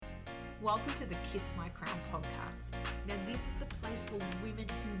Welcome to the Kiss My Crown podcast. Now, this is the place for women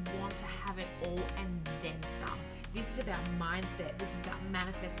who want to have it all and then some. This is about mindset, this is about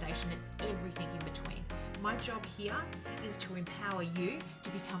manifestation and everything in between. My job here is to empower you to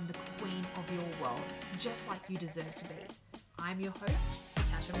become the queen of your world, just like you deserve to be. I'm your host,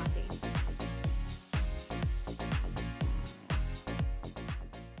 Natasha Mundy.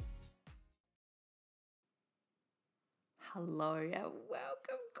 Hello and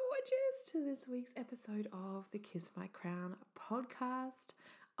welcome, gorgeous, to this week's episode of the Kiss My Crown podcast.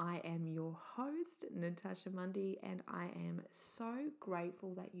 I am your host, Natasha Mundy, and I am so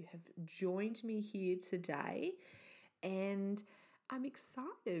grateful that you have joined me here today. And I'm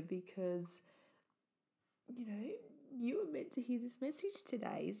excited because, you were meant to hear this message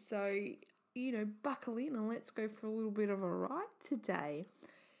today. So, buckle in and let's go for a little bit of a ride today.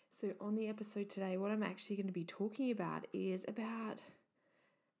 So on the episode today, what I'm actually going to be talking about is about,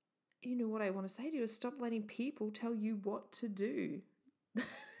 what I want to say to you is stop letting people tell you what to do.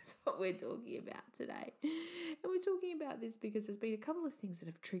 That's what we're talking about today. And we're talking about this because there's been a couple of things that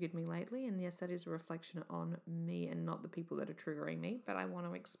have triggered me lately. And yes, that is a reflection on me and not the people that are triggering me. But I want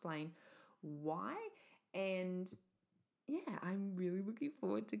to explain why. And yeah, I'm really looking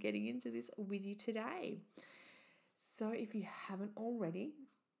forward to getting into this with you today. So if you haven't already,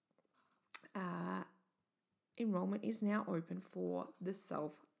 enrollment is now open for the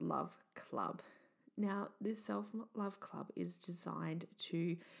Self-Love Club. Now, this Self-Love Club is designed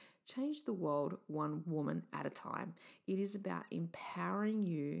to change the world one woman at a time. It is about empowering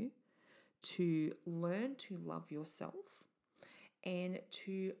you to learn to love yourself and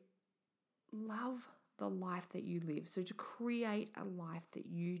to love the life that you live. So to create a life that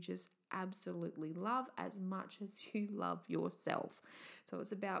you just absolutely love as much as you love yourself. So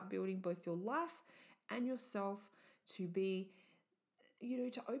it's about building both your life and yourself to be,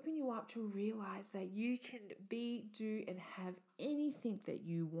 to open you up to realize that you can be, do, and have anything that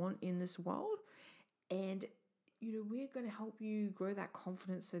you want in this world. And, we're going to help you grow that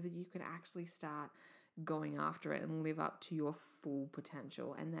confidence so that you can actually start going after it and live up to your full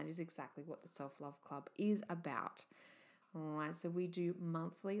potential. And that is exactly what the Self-Love Club is about. All right, so we do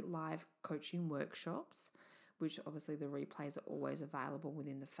monthly live coaching workshops, which obviously the replays are always available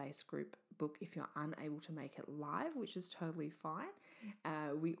within the Face group book if you're unable to make it live, which is totally fine.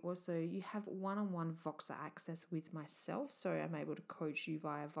 You have one-on-one Voxer access with myself, so I'm able to coach you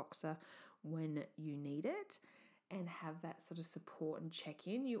via Voxer when you need it and have that sort of support and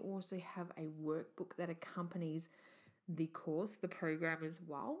check-in. You also have a workbook that accompanies the course, the program as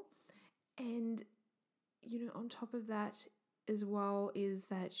well. And on top of that as well is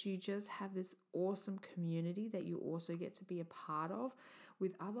that you just have this awesome community that you also get to be a part of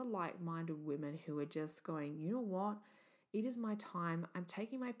with other like-minded women who are just going, you know what? It is my time. I'm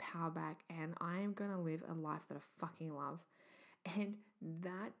taking my power back and I am going to live a life that I fucking love. And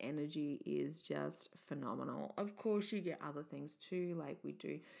that energy is just phenomenal. Of course, you get other things too, like we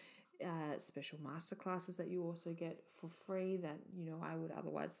do special masterclasses that you also get for free that, I would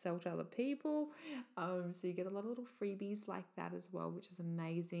otherwise sell to other people. So you get a lot of little freebies like that as well, which is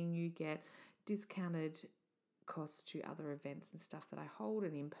amazing. You get discounted costs to other events and stuff that I hold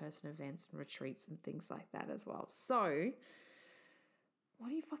and in-person events and retreats and things like that as well. So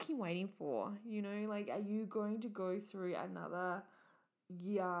what are you fucking waiting for? Are you going to go through another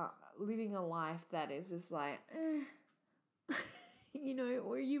year living a life that is just like, or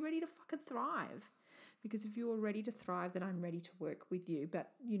are you ready to fucking thrive? Because if you're ready to thrive, then I'm ready to work with you.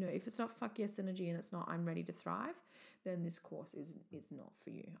 But, if it's not fuck yes energy and it's not I'm ready to thrive, then this course is not for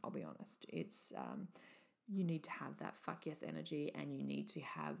you. I'll be honest. It's you need to have that fuck yes energy and you need to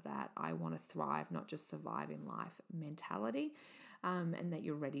have that I want to thrive, not just survive in life mentality, and that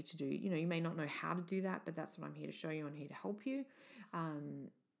you're ready to do. You may not know how to do that, but that's what I'm here to show you and here to help you.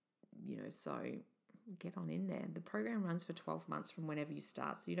 So get on in there. The program runs for 12 months from whenever you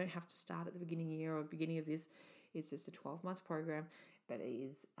start. So you don't have to start at the beginning of the year or beginning of this. It's just a 12-month program, but it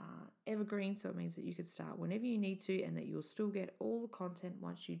is evergreen. So it means that you could start whenever you need to and that you'll still get all the content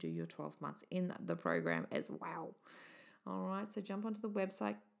once you do your 12 months in the program as well. All right. So jump onto the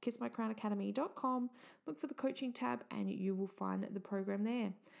website, kissmycrownacademy.com, look for the coaching tab and you will find the program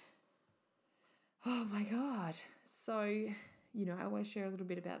there. Oh my God. So I always share a little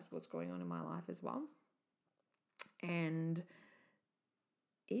bit about what's going on in my life as well. And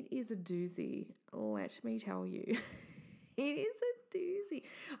it is a doozy, let me tell you. It is a doozy.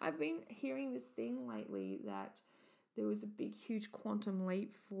 I've been hearing this thing lately that there was a big, huge quantum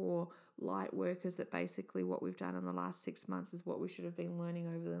leap for light workers, that basically what we've done in the last 6 months is what we should have been learning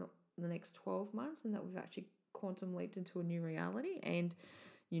over the next 12 months, and that we've actually quantum leaped into a new reality. And,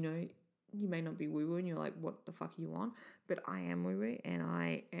 you may not be woo-woo and you're like, what the fuck are you on? But I am woo-woo, and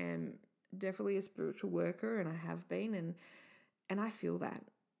I am definitely a spiritual worker, and I have been, and I feel that.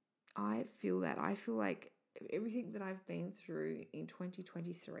 I feel like everything that I've been through in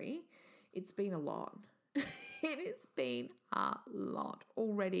 2023, it's been a lot. It has been a lot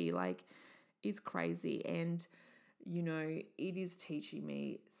already. Like, it's crazy. And, it is teaching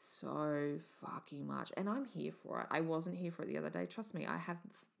me so fucking much. And I'm here for it. I wasn't here for it the other day. Trust me, I have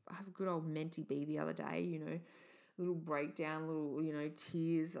a good old mentee B the other day, little breakdown, little,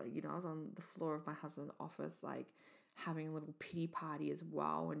 tears. I was on the floor of my husband's office, like, having a little pity party as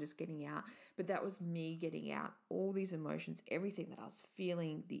well, and just getting out. But that was me getting out all these emotions, everything that I was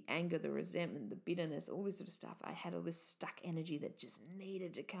feeling, the anger, the resentment, the bitterness, all this sort of stuff. I had all this stuck energy that just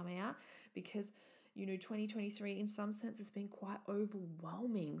needed to come out because, 2023 in some sense has been quite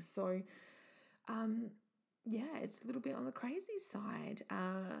overwhelming. So, yeah, it's a little bit on the crazy side.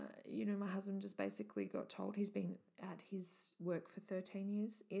 My husband just basically got told, he's been at his work for 13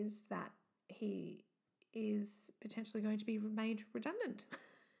 years, is that he is potentially going to be made redundant.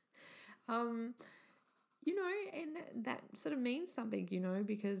 And that sort of means something,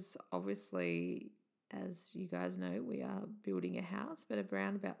 because obviously, as you guys know, we are building a house, but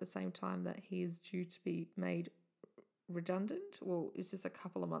around about the same time that he is due to be made redundant, well, it's just a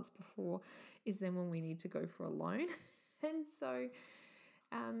couple of months before, is then when we need to go for a loan. And so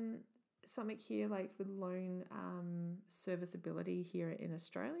something here like with loan serviceability here in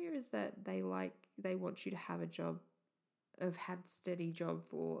Australia is that they want you to have a job, had steady job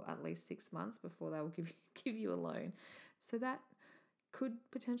for at least 6 months before they will give you a loan. So that could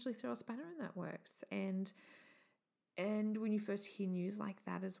potentially throw a spanner in that works. And when you first hear news like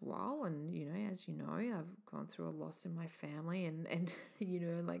that as well, and, as you know, I've gone through a loss in my family and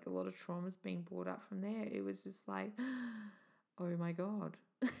like a lot of trauma's being brought up from there. It was just like, oh my God,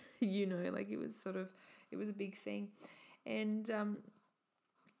 like it was a big thing. And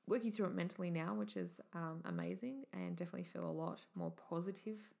working through it mentally now, which is amazing, and definitely feel a lot more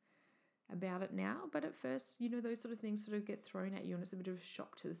positive about it now. But at first, those sort of things sort of get thrown at you, and it's a bit of a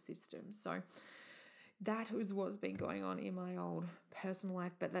shock to the system. So that was what's been going on in my old personal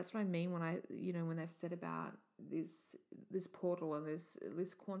life. But that's what I mean when when they've said about this portal and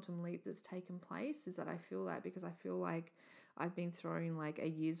this quantum leap that's taken place, is that I feel that because I feel like I've been throwing like a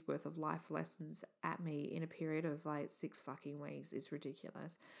year's worth of life lessons at me in a period of like 6 fucking weeks. It's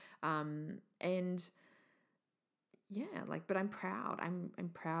ridiculous. And yeah, like, but I'm proud. I'm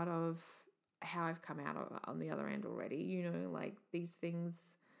proud of how I've come out on the other end already. Like these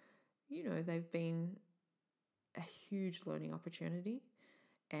things, they've been a huge learning opportunity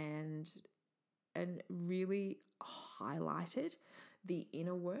and really highlighted the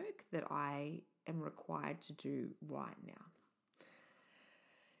inner work that I am required to do right now.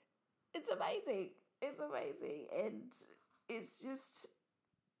 It's amazing. And it's just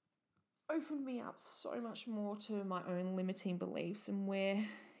opened me up so much more to my own limiting beliefs and where,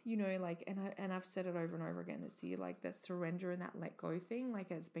 and I've said it over and over again this year, like that surrender and that let go thing,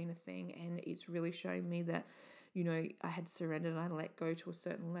 like it's been a thing, and it's really shown me that, I had surrendered and I let go to a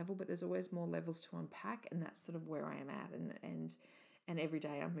certain level, but there's always more levels to unpack, and that's sort of where I am at. And every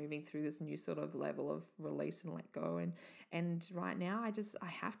day I'm moving through this new sort of level of release and let go. And right now I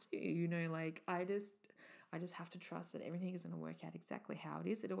have to, I just have to trust that everything is going to work out exactly how it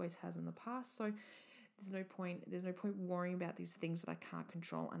is. It always has in the past. So there's no point worrying about these things that I can't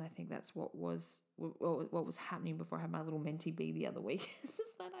control. And I think that's what was happening before I had my little mentee B the other week,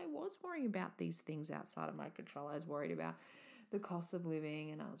 is that I was worrying about these things outside of my control. I was worried about the cost of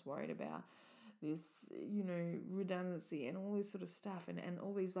living, and I was worried about this, redundancy and all this sort of stuff, and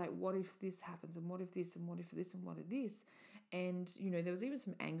all these like, what if this happens, and what if this, and what if this, and what if this. And, there was even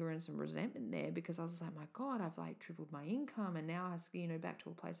some anger and some resentment there, because I was like, my God, I've like tripled my income, and now I was, back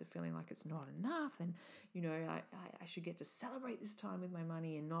to a place of feeling like it's not enough. And, I should get to celebrate this time with my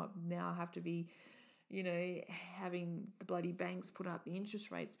money and not now have to be, having the bloody banks put up the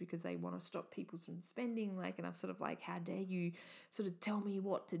interest rates because they want to stop people from spending. Like, and I'm sort of like, how dare you sort of tell me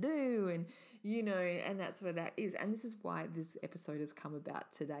what to do? And, and that's where that is. And this is why this episode has come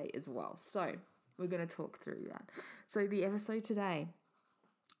about today as well. So we're going to talk through that. So the episode today,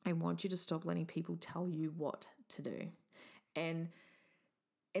 I want you to stop letting people tell you what to do, and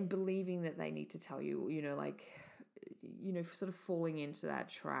believing that they need to tell you, sort of falling into that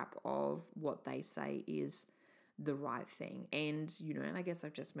trap of what they say is the right thing. And, and I guess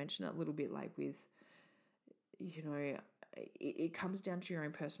I've just mentioned it a little bit, like with, it comes down to your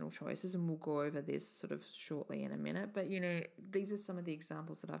own personal choices, and we'll go over this sort of shortly in a minute. But, these are some of the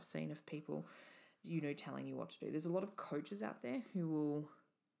examples that I've seen of people, telling you what to do. There's a lot of coaches out there who will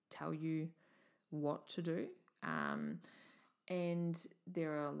tell you what to do. And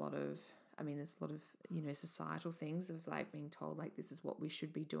there are there's a lot of, societal things of like being told like this is what we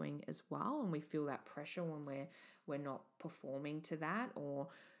should be doing as well. And we feel that pressure when we're not performing to that, or,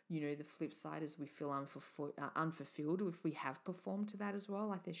 the flip side is we feel unfulfilled if we have performed to that as well.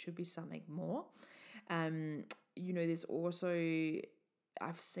 Like there should be something more. There's also,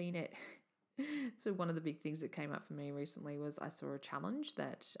 I've seen it. So one of the big things that came up for me recently was I saw a challenge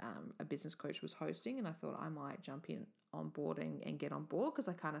that a business coach was hosting, and I thought I might jump in on board and get on board, because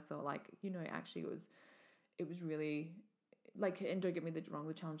I kind of thought like, actually it was really like, and don't get me wrong,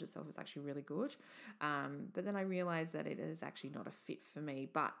 the challenge itself is actually really good. But then I realized that it is actually not a fit for me,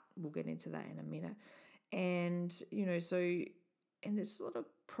 but we'll get into that in a minute. And, and there's a lot of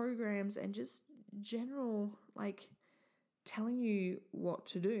programs and just general, like, telling you what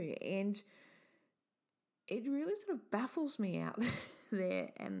to do. And it really sort of baffles me out there.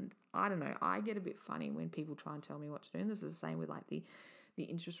 And I don't know, I get a bit funny when people try and tell me what to do. And this is the same with like the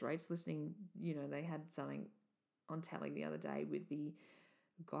interest rates listening. They had something on telly the other day with the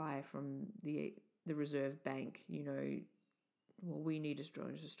guy from the Reserve Bank, well, we need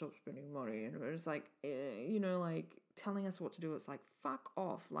Australians to stop spending money. And it's like, like telling us what to do. It's like, fuck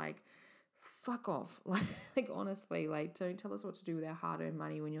off. Like, honestly, like, don't tell us what to do with our hard-earned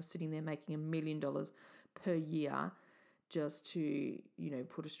money when you're sitting there making $1 million per year just to,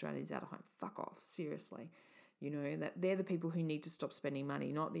 put Australians out of home. Fuck off, seriously. That they're the people who need to stop spending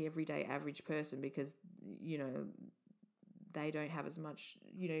money, not the everyday average person, because, they don't have as much,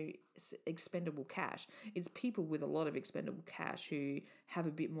 expendable cash. It's people with a lot of expendable cash who have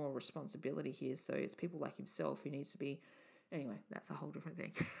a bit more responsibility here. So it's people like himself who needs to be, anyway, that's a whole different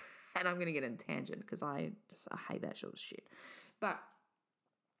thing. And I'm going to get in a tangent because I hate that sort of shit. But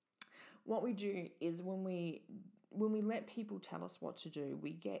what we do is when we let people tell us what to do,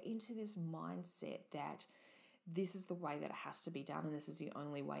 we get into this mindset that this is the way that it has to be done and this is the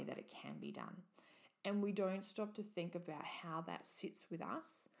only way that it can be done. And we don't stop to think about how that sits with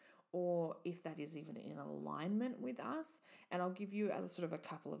us, or if that is even in alignment with us. And I'll give you a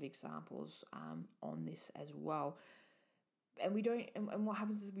couple of examples on this as well. And what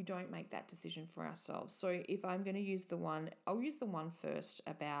happens is we don't make that decision for ourselves. So if I'm going to use I'll use the one first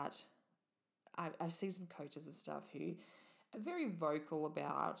about, I've seen some coaches and stuff who are very vocal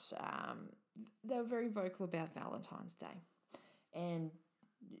about, they're very vocal about Valentine's Day. And,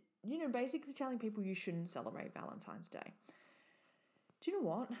 basically telling people you shouldn't celebrate Valentine's Day. Do you know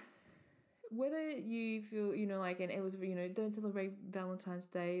what? Whether you feel, and it was, don't celebrate Valentine's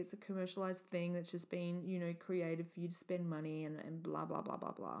Day, it's a commercialized thing that's just been, created for you to spend money and blah, blah, blah,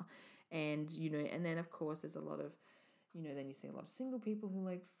 blah, blah. And, and then of course there's a lot of, then you see a lot of single people who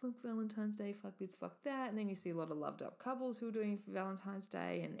are like, fuck Valentine's Day, fuck this, fuck that. And then you see a lot of loved up couples who are doing Valentine's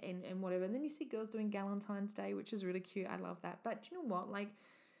Day and whatever. And then you see girls doing Galentine's Day, which is really cute. I love that. But do you know what? Like,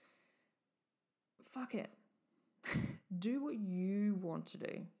 fuck it. Do what you want to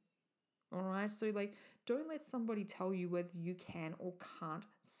do. All right. So like, don't let somebody tell you whether you can or can't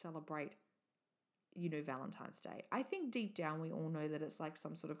celebrate, Valentine's Day. I think deep down we all know that it's like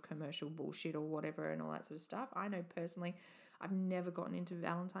some sort of commercial bullshit or whatever and all that sort of stuff. I know personally I've never gotten into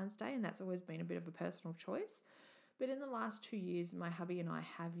Valentine's Day, and that's always been a bit of a personal choice. But in the last 2 years, my hubby and I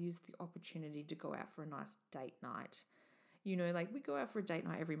have used the opportunity to go out for a nice date night. We go out for a date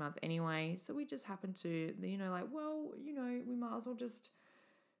night every month anyway. So we just happen to, we might as well just,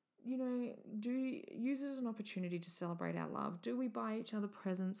 use it as an opportunity to celebrate our love. Do we buy each other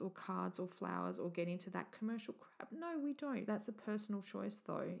presents or cards or flowers or get into that commercial crap? No, we don't. That's a personal choice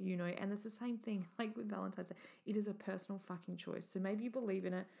though, and it's the same thing like with Valentine's Day. It is a personal fucking choice. So maybe you believe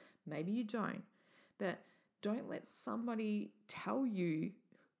in it, maybe you don't, but don't let somebody tell you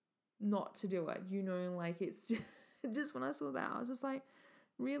not to do it. It's just when I saw that, I was just like,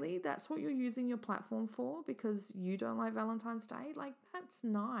 really? That's what you're using your platform for because you don't like Valentine's Day? Like, that's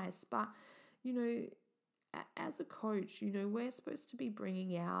nice. But, as a coach, we're supposed to be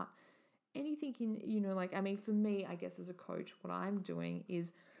bringing out anything in, for me, I guess as a coach, what I'm doing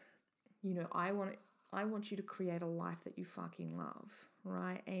is, I want you to create a life that you fucking love,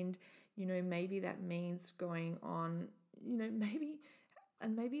 right? And, maybe that means going on,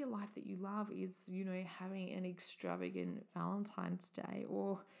 maybe a life that you love is, having an extravagant Valentine's Day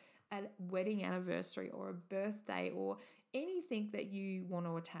or a wedding anniversary or a birthday or anything that you want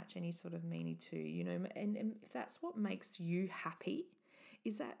to attach any sort of meaning to, and if that's what makes you happy,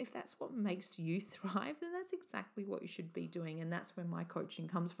 if that's what makes you thrive, then that's exactly what you should be doing. And that's where my coaching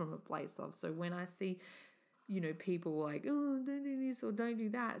comes from, a place of. So when I see, people like, oh, don't do this or don't do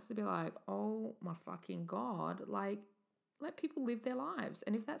that, it's to be like, oh my fucking God, like, let people live their lives.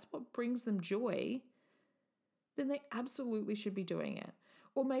 And if that's what brings them joy, then they absolutely should be doing it.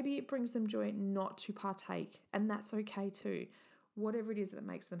 Or maybe it brings them joy not to partake, and that's okay too. Whatever it is that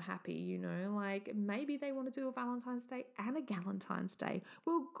makes them happy, like maybe they want to do a Valentine's Day and a Galentine's Day.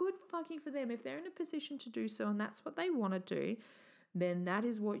 Well, good fucking for them. If they're in a position to do so and that's what they want to do, then that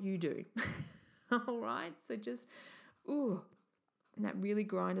is what you do. All right? So just, that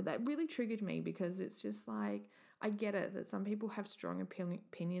really triggered me, because it's just like, I get it that some people have strong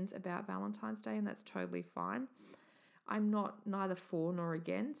opinions about Valentine's Day, and that's totally fine. I'm neither for nor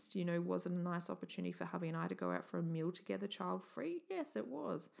against. Was it a nice opportunity for hubby and I to go out for a meal together, child-free? Yes, it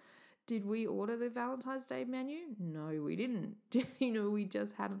was. Did we order the Valentine's Day menu? No, we didn't. We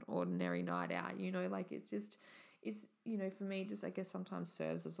just had an ordinary night out. For me, just I guess sometimes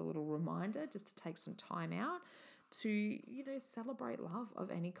serves as a little reminder just to take some time out to, celebrate love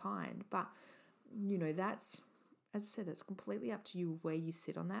of any kind. But, that's, as I said, it's completely up to you where you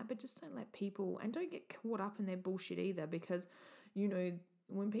sit on that, but just don't let people, and don't get caught up in their bullshit either, because,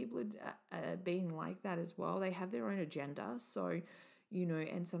 when people are being like that as well, they have their own agenda. So,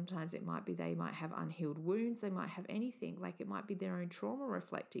 and sometimes it might be they might have unhealed wounds, they might have anything, like it might be their own trauma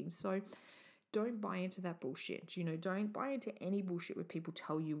reflecting. So don't buy into that bullshit. Don't buy into any bullshit where people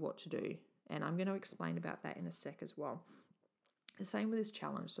tell you what to do. And I'm going to explain about that in a sec as well. The same with this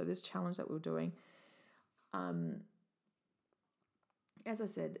challenge. So this challenge that we're doing, as I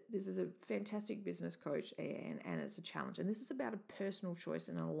said, this is a fantastic business coach and it's a challenge. And this is about a personal choice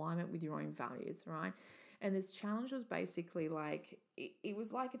and an alignment with your own values, right? And this challenge was basically like, it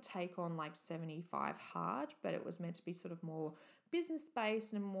was like a take on like 75 Hard, but it was meant to be sort of more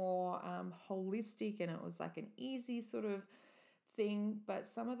business-based and more holistic, and it was like an easy sort of thing. But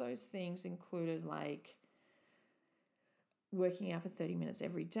some of those things included like working out for 30 minutes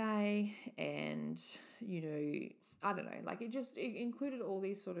every day, and, I don't know, like it included all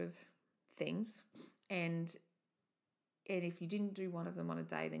these sort of things. And if you didn't do one of them on a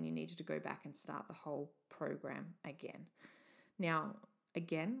day, then you needed to go back and start the whole program again. Now,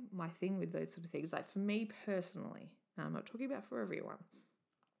 again, my thing with those sort of things, like for me personally, now I'm not talking about for everyone.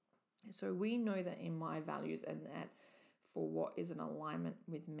 So we know that in my values, and that for what is an alignment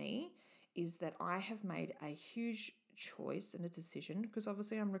with me, is that I have made a huge choice and a decision, because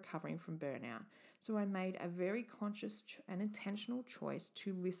obviously I'm recovering from burnout. So I made a very conscious and intentional choice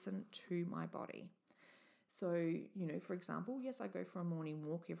to listen to my body. So, for example, yes, I go for a morning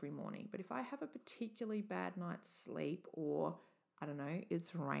walk every morning, but if I have a particularly bad night's sleep, or I don't know,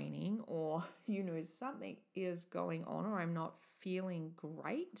 it's raining, or, something is going on, or I'm not feeling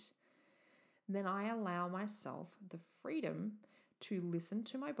great, then I allow myself the freedom to listen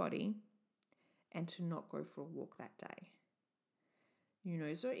to my body and to not go for a walk that day.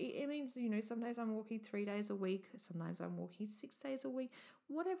 So it means, some days I'm walking 3 days a week, sometimes I'm walking 6 days a week,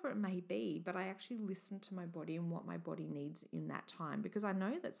 whatever it may be, but I actually listen to my body and what my body needs in that time, because I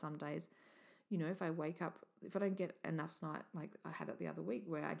know that some days, if I wake up, if I don't get enough night, like I had it the other week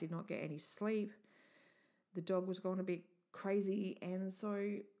where I did not get any sleep, the dog was going a bit crazy, and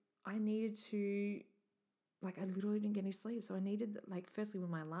so I needed to, I literally didn't get any sleep. So I needed, firstly when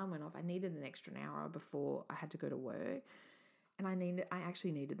my alarm went off, I needed an extra hour before I had to go to work. And I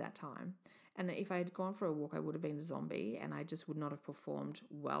actually needed that time. And if I had gone for a walk, I would have been a zombie, and I just would not have performed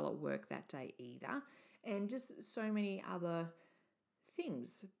well at work that day either. And just so many other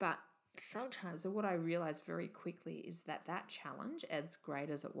things. But sometimes, what I realized very quickly is that challenge, as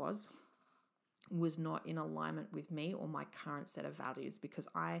great as it was not in alignment with me or my current set of values, because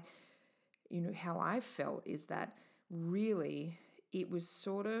how I felt is that really it was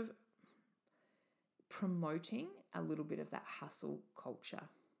sort of promoting a little bit of that hustle culture,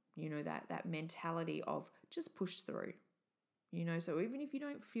 that mentality of just push through, so even if you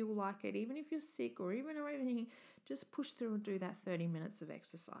don't feel like it, even if you're sick or everything, just push through and do that 30 minutes of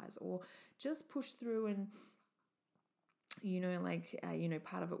exercise, or just push through and,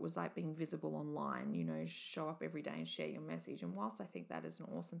 part of it was like being visible online, show up every day and share your message. And whilst I think that is an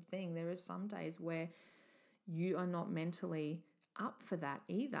awesome thing, there is some days where you are not mentally up for that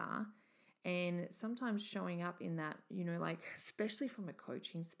either. And sometimes showing up in that, especially from a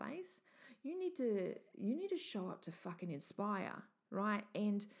coaching space, you need to show up to fucking inspire, right?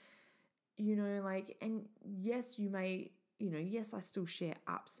 And, and yes, you may, yes, I still share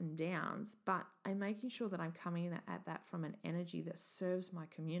ups and downs, but I'm making sure that I'm coming at that from an energy that serves my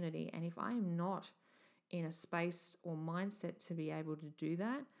community. And if I am not in a space or mindset to be able to do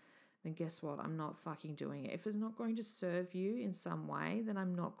that, then guess what? I'm not fucking doing it. If it's not going to serve you in some way, then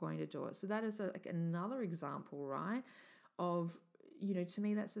I'm not going to do it. So that is another example, right, of, to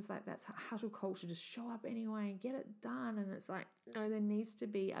me, that's just like, that's hustle culture. Just show up anyway and get it done. And it's like, no, there needs to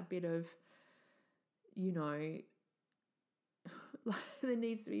be a bit of, like, there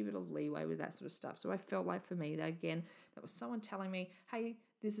needs to be a bit of leeway with that sort of stuff. So I felt like for me that, again, that was someone telling me, hey,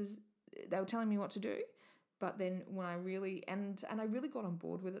 they were telling me what to do. But then when I really, and I really got on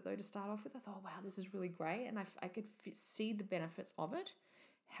board with it though to start off with, I thought, wow, this is really great. And I could see the benefits of it.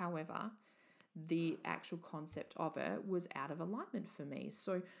 However, the actual concept of it was out of alignment for me.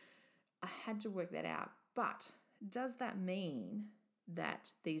 So I had to work that out. But does that mean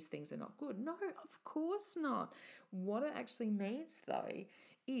that these things are not good? No, of course not. What it actually means though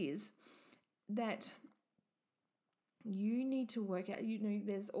is that you need to work out,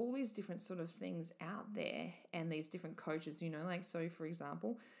 there's all these different sort of things out there and these different coaches, like, so for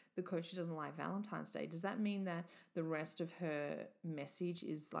example, the coach who doesn't like Valentine's Day, does that mean that the rest of her message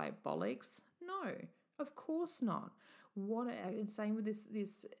is like bollocks? No, of course not. And same with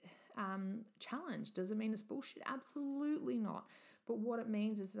this challenge. Does it mean it's bullshit? Absolutely not. But what it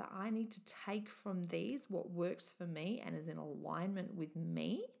means is that I need to take from these what works for me and is in alignment with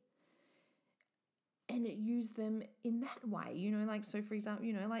me, and use them in that way, like, so for example,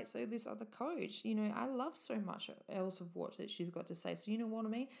 like, so this other coach, I love so much else of what that she's got to say. So you know what I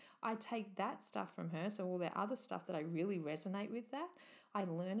mean? I take that stuff from her. So all that other stuff that I really resonate with, that I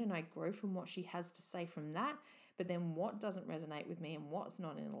learn and I grow from what she has to say from that. But then what doesn't resonate with me and what's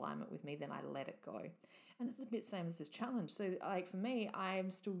not in alignment with me, then I let it go. And it's a bit same as this challenge. So like for me, I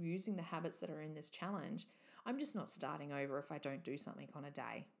am still using the habits that are in this challenge. I'm just not starting over if I don't do something on a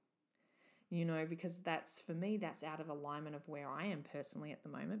day. Because that's, for me, that's out of alignment of where I am personally at the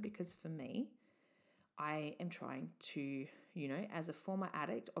moment. Because for me, I am trying to, as a former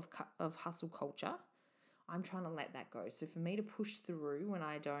addict of hustle culture, I'm trying to let that go. So for me to push through when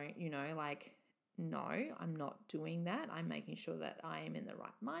I don't, no, I'm not doing that. I'm making sure that I am in the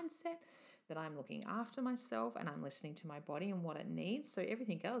right mindset, that I'm looking after myself and I'm listening to my body and what it needs. So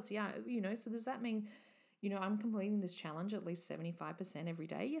everything else, so does that mean, I'm completing this challenge at least 75% every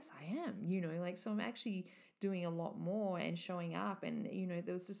day? Yes, I am, so I'm actually doing a lot more and showing up. And,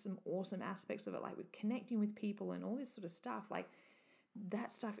 there was just some awesome aspects of it, like with connecting with people and all this sort of stuff. Like,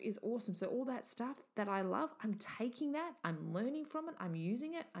 that stuff is awesome. So all that stuff that I love, I'm taking that, I'm learning from it, I'm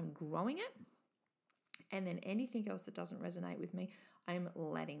using it, I'm growing it. And then anything else that doesn't resonate with me, I'm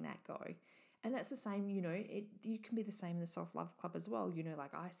letting that go. And that's the same, you can be the same in the self-love club as well.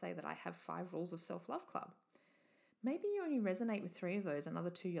 Like I say that I have 5 rules of self-love club. Maybe you only resonate with 3 of those,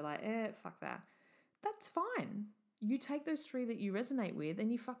 another 2 you're like, fuck that. That's fine. You take those 3 that you resonate with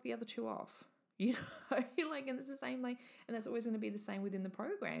and you fuck the other 2 off. And it's the same, and that's always going to be the same within the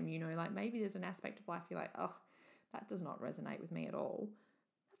program. Like maybe there's an aspect of life you're like, oh, that does not resonate with me at all.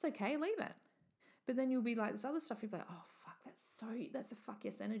 That's okay, leave it. But then you'll be like, this other stuff, you'll be like, oh, fuck, that's a fuck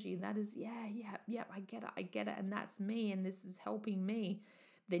yes energy. And that is, yeah, I get it. And that's me. And this is helping me.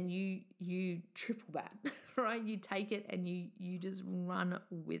 Then you triple that, right? You take it and you just run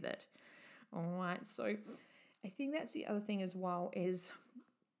with it. All right. So I think that's the other thing as well is,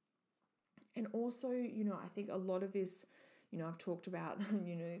 and also, I think a lot of this, I've talked about,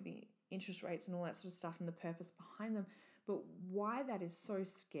 the interest rates and all that sort of stuff and the purpose behind them. But why that is so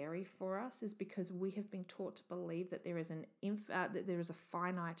scary for us is because we have been taught to believe that there is that there is a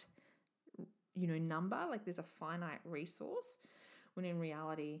finite, number, like there's a finite resource, when in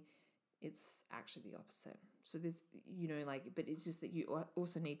reality, it's actually the opposite. So there's, but it's just that you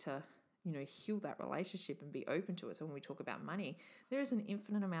also need to, heal that relationship and be open to it. So when we talk about money, there is an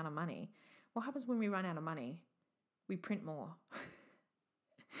infinite amount of money. What happens when we run out of money? We print more.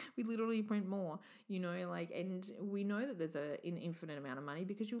 We literally print more, and we know that there's an infinite amount of money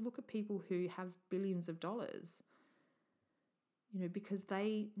because you look at people who have billions of dollars, because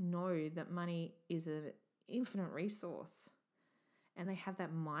they know that money is an infinite resource and they have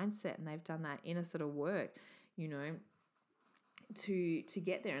that mindset and they've done that inner sort of work, to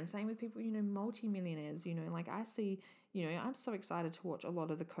get there. And same with people, multi-millionaires, like I see, I'm so excited to watch a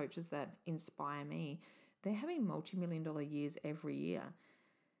lot of the coaches that inspire me. They're having multi-million-dollar years every year.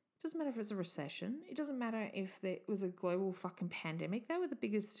 It doesn't matter if it's a recession. It doesn't matter if there was a global fucking pandemic. They were the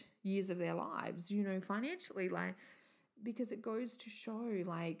biggest years of their lives, financially, because it goes to show,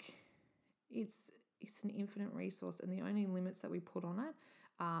 it's an infinite resource, and the only limits that we put on it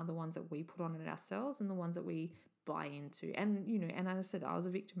are the ones that we put on it ourselves and the ones that we buy into. And, and as I said, I was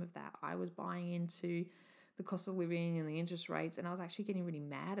a victim of that. I was buying into the cost of living and the interest rates, and I was actually getting really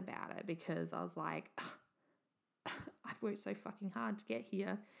mad about it because I was like, I've worked so fucking hard to get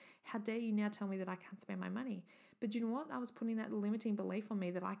here. How dare you now tell me that I can't spend my money? But you know what? I was putting that limiting belief on me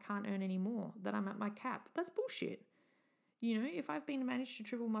that I can't earn any more, that I'm at my cap. That's bullshit. You know, if I've been managed to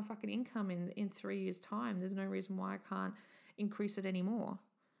triple my fucking income in 3 years' time, there's no reason why I can't increase it anymore.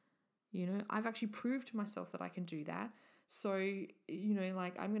 You know, I've actually proved to myself that I can do that. So, you know,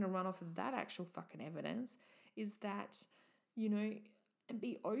 like I'm going to run off of that actual fucking evidence is that, you know, and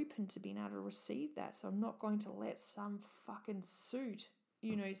be open to being able to receive that. So I'm not going to let some fucking suit,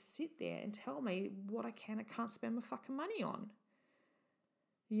 you know, sit there and tell me what I can and can't spend my fucking money on.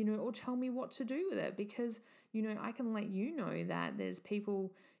 You know, or tell me what to do with it, because, you know, I can let you know that there's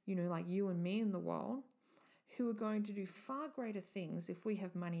people, you know, like you and me in the world who are going to do far greater things if we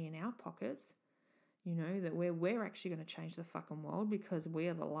have money in our pockets, you know, that we're actually going to change the fucking world because we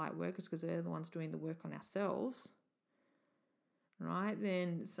are the light workers, because they're the ones doing the work on ourselves, right?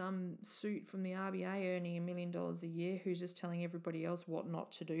 Then some suit from the RBA earning $1 million a year who's just telling everybody else what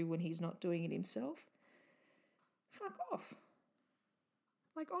not to do when he's not doing it himself. Fuck off.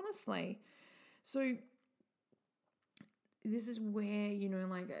 Like, honestly. So this is where, you know,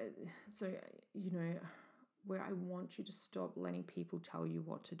 like, you know, where I want you to stop letting people tell you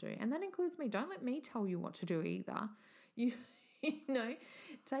what to do. And that includes me. Don't let me tell you what to do either. You know,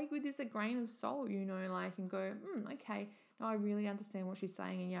 take with this a grain of salt, you know, like, and go, okay, no, I really understand what she's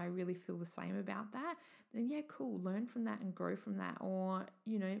saying, and yeah, I really feel the same about that. Then yeah, cool, learn from that and grow from that. Or,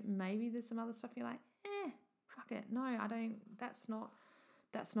 you know, maybe there's some other stuff you're like, fuck it. No, I don't, that's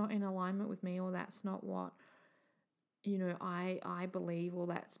not in alignment with me, or that's not what, you know, I believe, or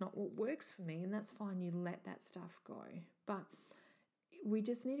that's not what works for me, and that's fine. You let that stuff go. But we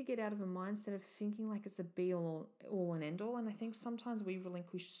just need to get out of a mindset of thinking like it's a be all and end all. And I think sometimes we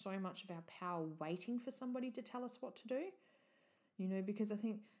relinquish so much of our power waiting for somebody to tell us what to do, you know, because I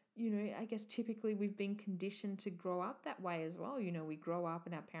think, you know, I guess typically we've been conditioned to grow up that way as well. You know, we grow up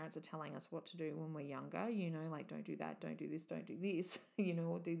and our parents are telling us what to do when we're younger, you know, like, don't do that, don't do this, don't do this, you know,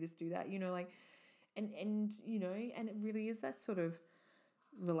 or do this, do that, you know, like, and you know, and it really is that sort of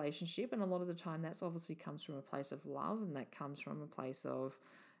relationship. And a lot of the time that's obviously comes from a place of love, and that comes from a place of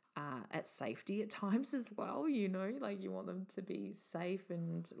at safety at times as well, you know, like you want them to be safe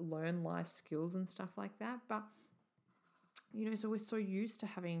and learn life skills and stuff like that. But, you know, so we're so used to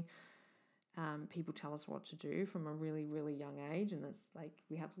having people tell us what to do from a really, really young age. And that's like,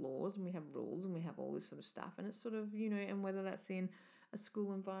 we have laws and we have rules and we have all this sort of stuff. And it's sort of, you know, and whether that's in a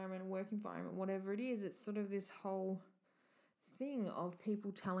school environment, a work environment, whatever it is, it's sort of this whole thing of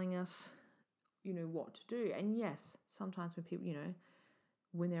people telling us, you know, what to do. And yes, sometimes when people, you know,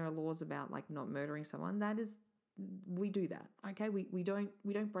 when there are laws about like not murdering someone, that is, we do that. Okay. We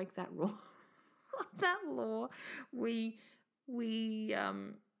don't break that rule, that law. We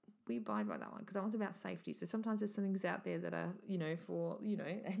abide by that one, because that one's about safety. So sometimes there's some things out there that are, you know, for, you know,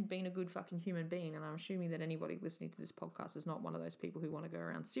 and being a good fucking human being. And I'm assuming that anybody listening to this podcast is not one of those people who want to go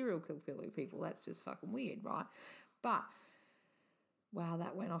around serial killing people. That's just fucking weird, right? But wow,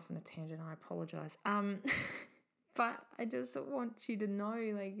 that went off on a tangent. I apologize. But I just want you to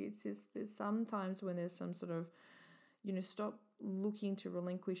know, like, it's just, there's sometimes when there's some sort of, you know, stop looking to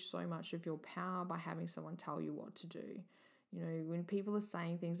relinquish so much of your power by having someone tell you what to do. You know, when people are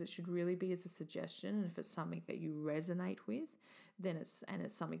saying things, it should really be as a suggestion. And if it's something that you resonate with, then it's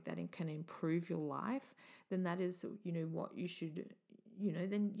something that can improve your life, then that is, you know, what you should, you know,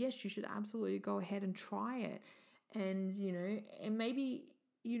 then yes, you should absolutely go ahead and try it. And, you know, and maybe,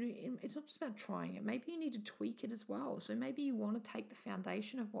 you know, it's not just about trying it. Maybe you need to tweak it as well. So maybe you want to take the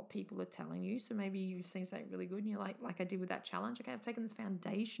foundation of what people are telling you. So maybe you've seen something really good and you're like I did with that challenge. Okay, I've taken this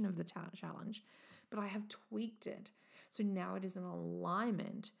foundation of the challenge, but I have tweaked it. So now it is in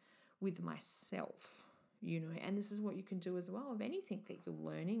alignment with myself, you know, and this is what you can do as well of anything that you're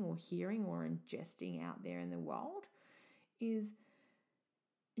learning or hearing or ingesting out there in the world is,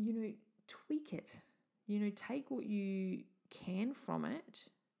 you know, tweak it. You know, take what you can from it,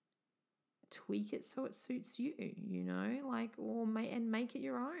 tweak it so it suits you, you know, like, make it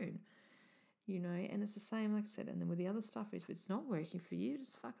your own, you know. And it's the same, like I said. And then with the other stuff, if it's not working for you,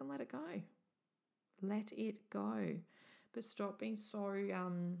 just fucking let it go. Let it go. But stop being so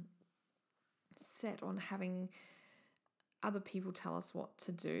set on having other people tell us what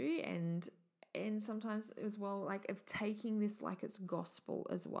to do, and sometimes as well, like, of taking this like it's gospel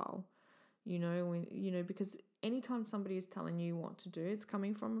as well. You know, when, you know, because anytime somebody is telling you what to do, it's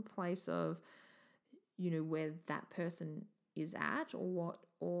coming from a place of, you know, where that person is at,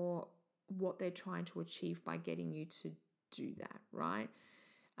 or what they're trying to achieve by getting you to do that, right?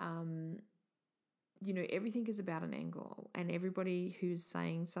 everything is about an end goal, and everybody who's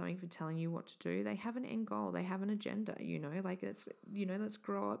saying something for telling you what to do, they have an end goal. They have an agenda, let's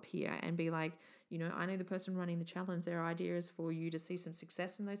grow up here and be like, I know the person running the challenge, their idea is for you to see some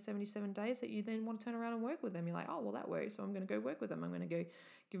success in those 77 days that you then want to turn around and work with them. You're like, oh, well, that works. So I'm going to go work with them. I'm going to go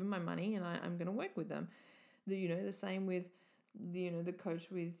give them my money and I'm going to work with them. The same with, the coach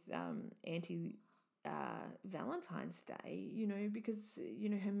with Valentine's Day, because,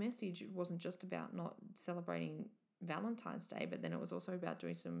 her message wasn't just about not celebrating Valentine's Day, but then it was also about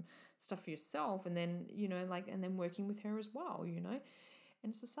doing some stuff for yourself and then, and then working with her as well, And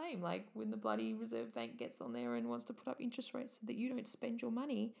it's the same, like when the bloody Reserve Bank gets on there and wants to put up interest rates so that you don't spend your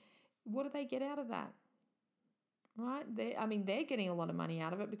money, what do they get out of that? Right? They're getting a lot of money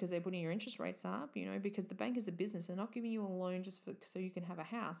out of it because they're putting your interest rates up, because the bank is a business. They're not giving you a loan just so you can have a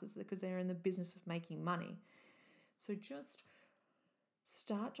house. It's because they're in the business of making money. So just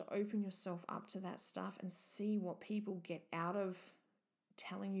start to open yourself up to that stuff and see what people get out of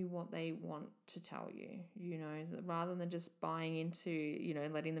telling you what they want to tell you, rather than just buying into,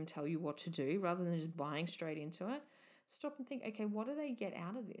 letting them tell you what to do, rather than just buying straight into it. Stop and think, okay, what do they get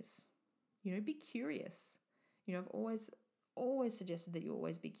out of this? Be curious. I've always suggested that you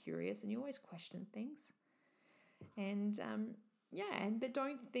always be curious and you always question things. And but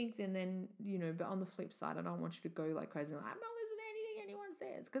don't think then, but on the flip side, I don't want you to go like crazy, like, I'm not listening to anything anyone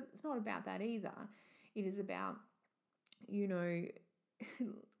says, because it's not about that either. It is about,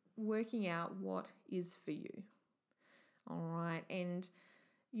 working out what is for you. All right. And,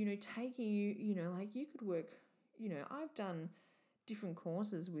 taking you, like you could work, I've done different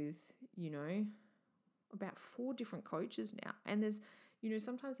courses with, about 4 different coaches now. And there's,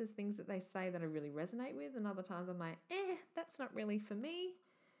 sometimes there's things that they say that I really resonate with, and other times I'm like, that's not really for me.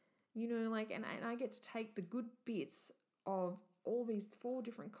 And I get to take the good bits of all these 4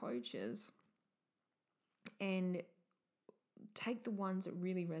 different coaches and take the ones that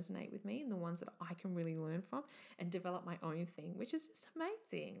really resonate with me and the ones that I can really learn from and develop my own thing, which is just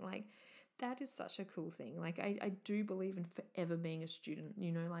amazing. Like, that is such a cool thing. Like, I do believe in forever being a student,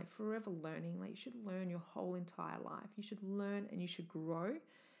 like forever learning. Like, you should learn your whole entire life. You should learn and you should grow.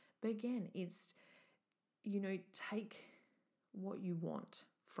 But again, it's, take what you want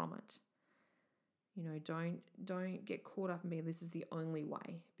from it. Don't get caught up and be, this is the only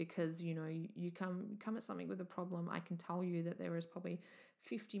way, because, you come at something with a problem. I can tell you that there is probably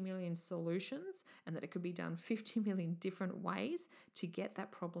 50 million solutions and that it could be done 50 million different ways to get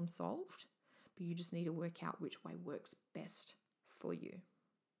that problem solved. But you just need to work out which way works best for you.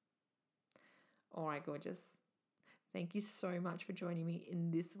 All right, gorgeous. Thank you so much for joining me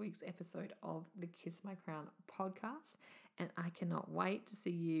in this week's episode of the Kiss My Crown podcast. And I cannot wait to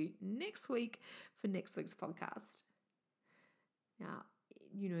see you next week for next week's podcast. Now,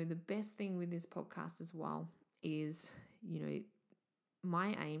 the best thing with this podcast as well is,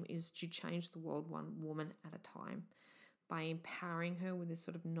 my aim is to change the world one woman at a time by empowering her with this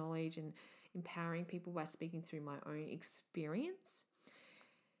sort of knowledge and empowering people by speaking through my own experience.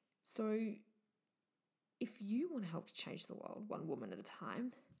 So if you want to help to change the world one woman at a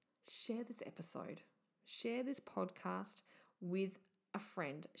time, share this episode. Share this podcast with a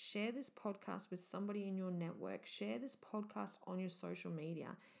friend. Share this podcast with somebody in your network. Share this podcast on your social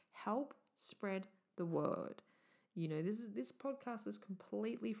media. Help spread the word. This podcast is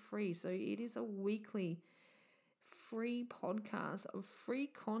completely free. So it is a weekly free podcast of free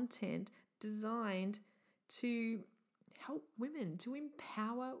content designed to help women, to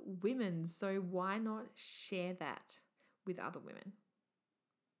empower women. So why not share that with other women?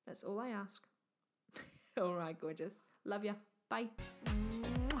 That's all I ask. All right, gorgeous. Love ya. Bye.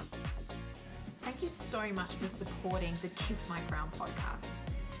 Thank you so much for supporting the Kiss My Crown podcast.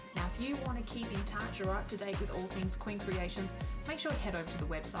 Now, if you want to keep in touch or up to date with all things Queen Creations, make sure you head over to the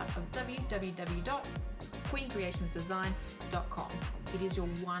website of www.queencreationsdesign.com. It is your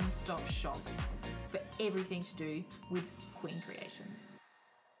one-stop shop for everything to do with Queen Creations.